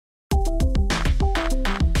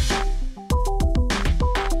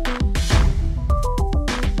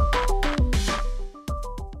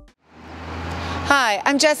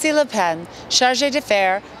I'm Jessye Lapenn, Chargé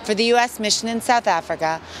d'Affaires for the U.S. Mission in South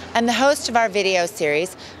Africa and the host of our video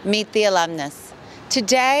series, Meet the AlumnU.S.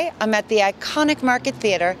 Today, I'm at the iconic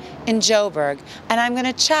MarketTheatre in Joburg, and I'm going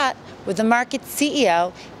to chat with the Market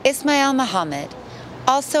CEO, Ismail Mahomed,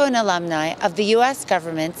 also an alumni of the U.S.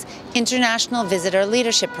 government's International Visitor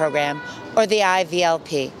Leadership Program, or the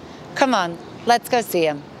IVLP. Come on, let's go see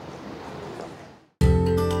him.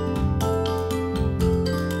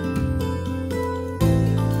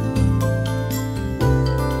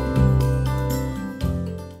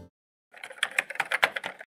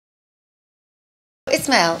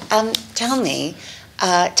 Ismail, tell me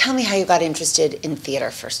how you got interested in theatre,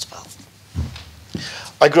 first of all.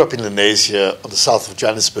 I grew up in Lenasia on the south of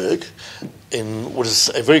Johannesburg in what is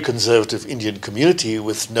a very conservative Indian community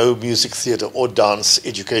with no music, theatre or dance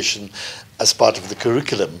education as part of the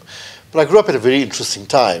curriculum. But I grew up at a very interesting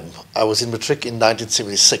time. I was in matric in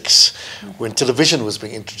 1976 when television was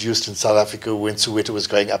being introduced in South Africa, when Soweto was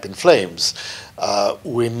going up in flames,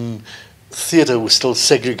 when theatre was still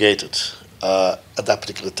segregated. At that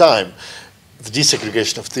particular time. The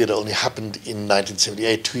desegregation of theatre only happened in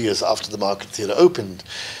 1978, 2 years after the MarketTheatre opened.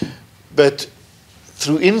 But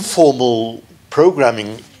through informal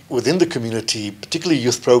programming within the community, particularly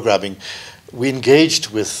youth programming, we engaged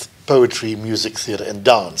with poetry, music, theatre and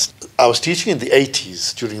dance. I was teaching in the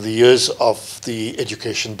 80s during the years of the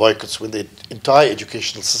education boycotts when the entire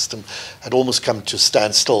educational system had almost come to a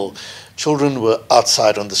standstill. Children were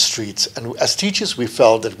outside on the streets, and as teachers we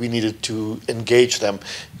felt that we needed to engage them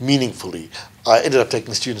meaningfully. I ended up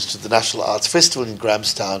taking students to the National Arts Festival in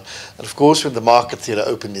Grahamstown, and of course when the MarketTheatre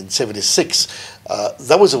opened in '76,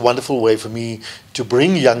 that was a wonderful way for me to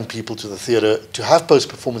bring young people to the theatre, to have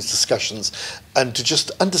post-performance discussions, and to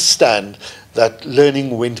just understand that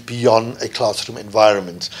learning went beyond a classroom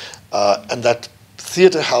environment, and that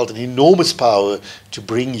theatre held an enormous power to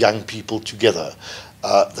bring young people together.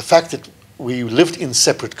 The fact that we lived in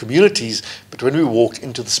separate communities, but when we walked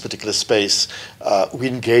into this particular space, we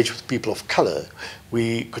engaged with people of color.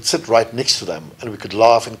 We could sit right next to them and we could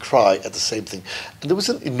laugh and cry at the same thing. And there was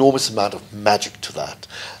an enormous amount of magic to that.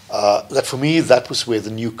 That for me, that was where the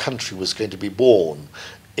new country was going to be born,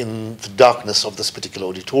 in the darkness of this particular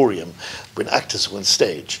auditorium when actors were on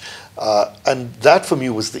stage. And that for me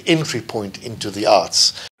was the entry point into the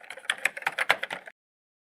arts.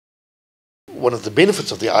 One of the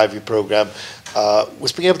benefits of the Ivy program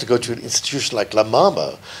was being able to go to an institution like La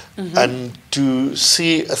Mama and to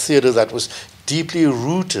see a theatre that was deeply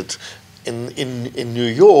rooted in New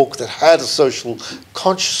York, that had a social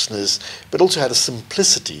consciousness, but also had a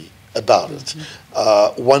simplicity about it,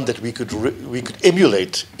 one that we could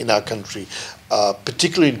emulate in our country,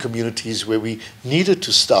 particularly in communities where we needed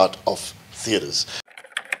to start off theatres.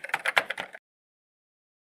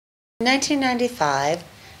 In 1995,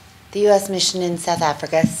 the U.S. Mission in South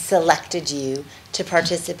Africa selected you to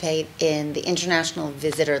participate in the International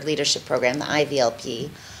Visitor Leadership Program, the IVLP.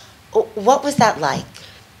 What was that like?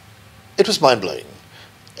 It was mind-blowing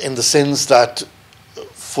in the sense that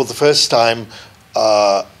for the first time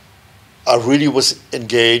I really was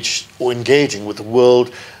engaging with the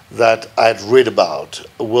world that I had read about,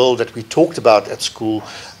 a world that we talked about at school,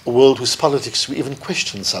 a world whose politics we even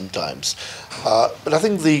questioned sometimes. But I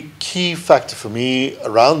think the key factor for me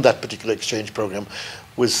around that particular exchange program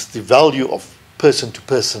was the value of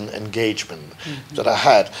person-to-person engagement that I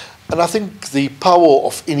had. And I think the power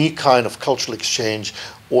of any kind of cultural exchange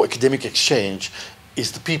or academic exchange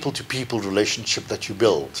is the people-to-people relationship that you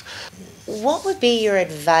build. What would be your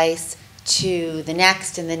advice to the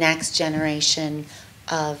next and the next generation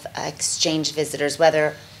of exchange visitors,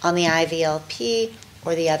 whether on the IVLP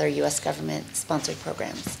or the other U.S. government-sponsored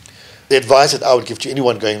programs? The advice that I would give to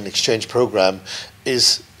anyone going on an exchange program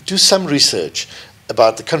is do some research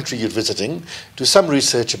about the country you're visiting, do some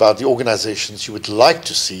research about the organizations you would like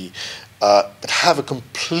to see, but have a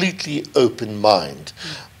completely open mind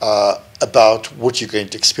about what you're going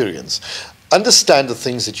to experience. Understand the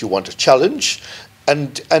things that you want to challenge,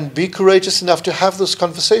 and be courageous enough to have those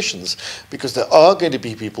conversations, because there are going to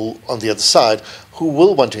be people on the other side who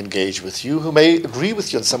will want to engage with you, who may agree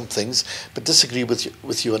with you on some things, but disagree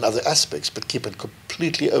with you on other aspects, but keep a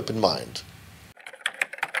completely open mind.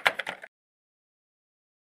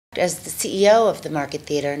 As the CEO of the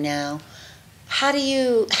MarketTheatre now, how do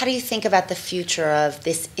you think about the future of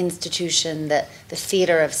this institution, the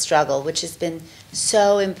theater of struggle, which has been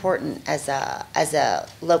so important as a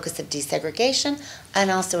locus of desegregation and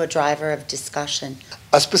also a driver of discussion?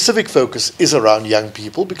 Our specific focus is around young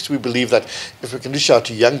people, because we believe that if we can reach out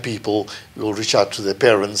to young people, we will reach out to their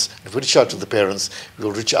parents. If we reach out to the parents, we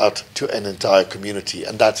will reach out to an entire community,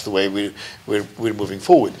 and that's the way we're moving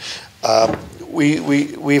forward.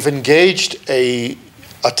 We've engaged a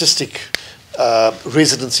artistic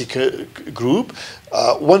residency group,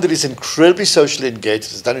 one that is incredibly socially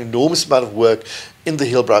engaged, has done an enormous amount of work in the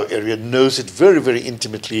Hillbrow area, knows it very, very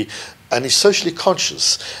intimately, and is socially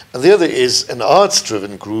conscious. And the other is an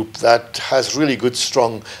arts-driven group that has really good,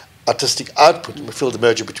 strong artistic output. And we feel the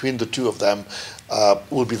merger between the two of them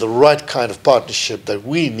will be the right kind of partnership that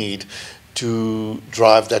we need to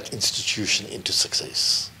drive that institution into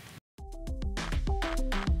success.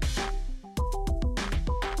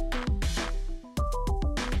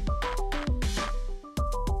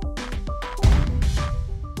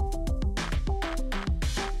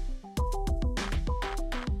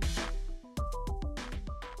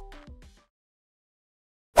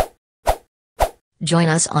 Join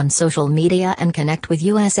us on social media and connect with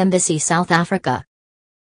U.S. Embassy South Africa.